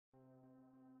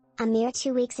A mere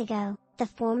 2 weeks ago, the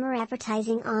former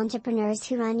advertising entrepreneurs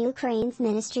who run Ukraine's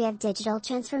Ministry of Digital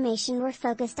Transformation were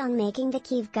focused on making the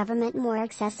Kyiv government more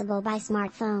accessible by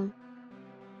smartphone.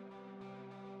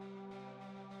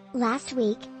 Last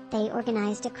week, they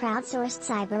organized a crowdsourced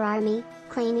cyber army,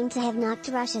 claiming to have knocked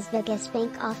Russia's biggest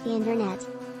bank off the internet.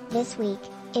 This week,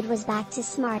 it was back to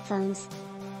smartphones.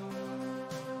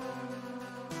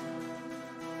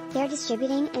 They're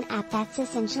distributing an app that's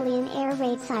essentially an air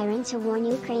raid siren to warn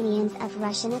Ukrainians of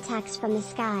Russian attacks from the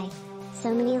sky.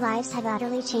 So many lives have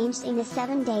utterly changed in the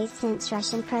 7 days since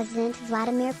Russian President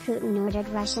Vladimir Putin ordered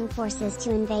Russian forces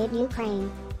to invade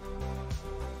Ukraine.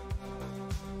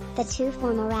 The two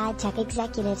former RadTech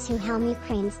executives who helm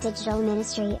Ukraine's digital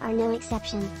ministry are no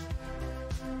exception.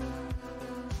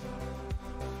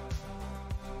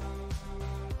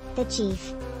 The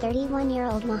chief,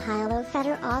 31-year-old Mikhailo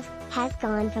Fedorov, has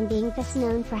gone from being best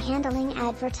known for handling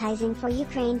advertising for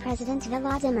Ukraine President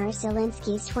Volodymyr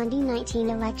Zelensky's 2019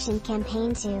 election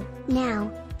campaign to,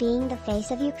 now, being the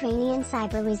face of Ukrainian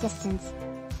cyber resistance.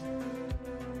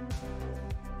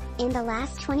 In the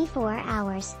last 24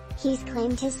 hours, he's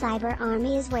claimed his cyber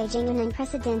army is waging an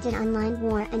unprecedented online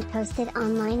war and posted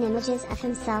online images of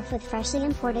himself with freshly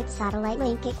imported satellite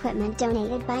link equipment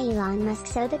donated by Elon Musk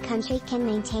so the country can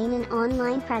maintain an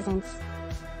online presence.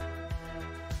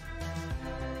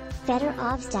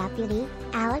 Fedorov's deputy,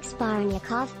 Alex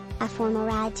Barnyakov, a former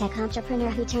RadTech entrepreneur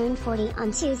who turned 40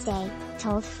 on Tuesday,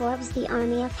 told Forbes the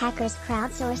army of hackers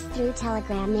crowdsourced through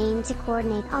Telegram aimed to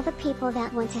coordinate all the people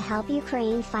that want to help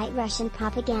Ukraine fight Russian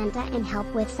propaganda and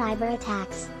help with cyber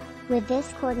attacks. With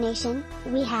this coordination,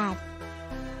 we had.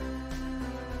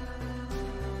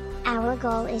 Our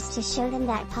goal is to show them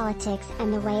that politics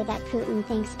and the way that Putin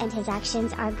thinks and his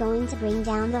actions are going to bring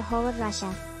down the whole of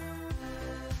Russia.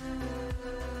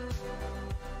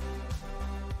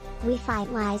 We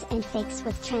fight lies and fakes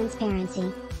with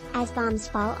transparency. As bombs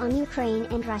fall on Ukraine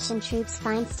and Russian troops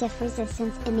find stiff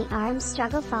resistance in the armed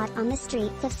struggle fought on the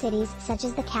streets of cities such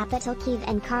as the capital Kyiv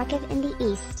and Kharkiv in the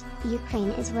east, Ukraine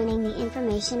is winning the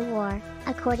information war,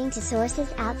 according to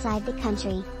sources outside the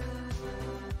country.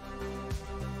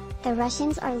 The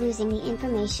Russians are losing the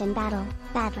information battle,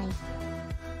 badly.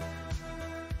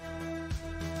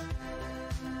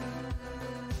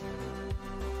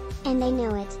 And they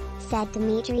know it, said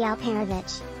Dmitry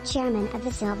Alperovich, chairman of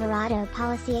the Silverado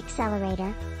Policy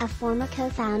Accelerator, a former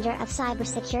co-founder of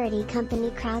cybersecurity company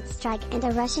CrowdStrike and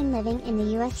a Russian living in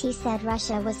the US. He said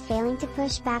Russia was failing to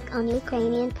push back on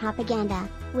Ukrainian propaganda,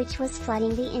 which was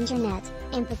flooding the internet,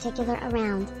 in particular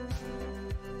around.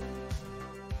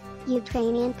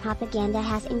 Ukrainian propaganda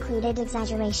has included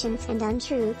exaggerations and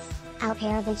untruths,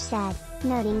 Alperovich said,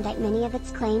 noting that many of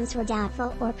its claims were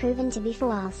doubtful or proven to be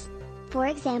false. For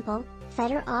example,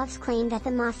 Fedorov's claim that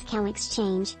the Moscow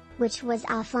exchange, which was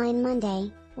offline Monday,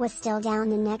 was still down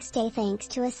the next day thanks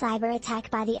to a cyber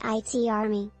attack by the IT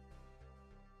army.